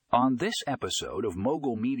On this episode of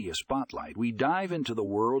Mogul Media Spotlight, we dive into the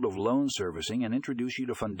world of loan servicing and introduce you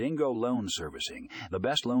to Fundingo Loan Servicing, the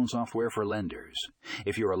best loan software for lenders.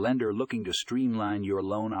 If you're a lender looking to streamline your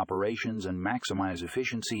loan operations and maximize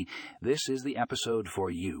efficiency, this is the episode for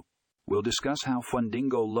you. We'll discuss how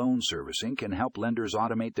Fundingo Loan Servicing can help lenders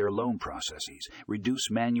automate their loan processes, reduce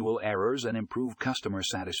manual errors, and improve customer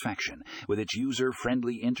satisfaction. With its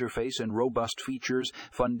user-friendly interface and robust features,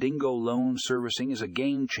 Fundingo Loan Servicing is a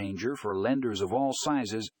game-changer for lenders of all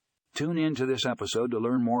sizes. Tune in to this episode to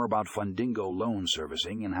learn more about Fundingo Loan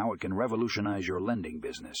Servicing and how it can revolutionize your lending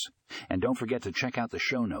business. And don't forget to check out the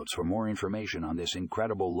show notes for more information on this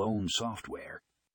incredible loan software.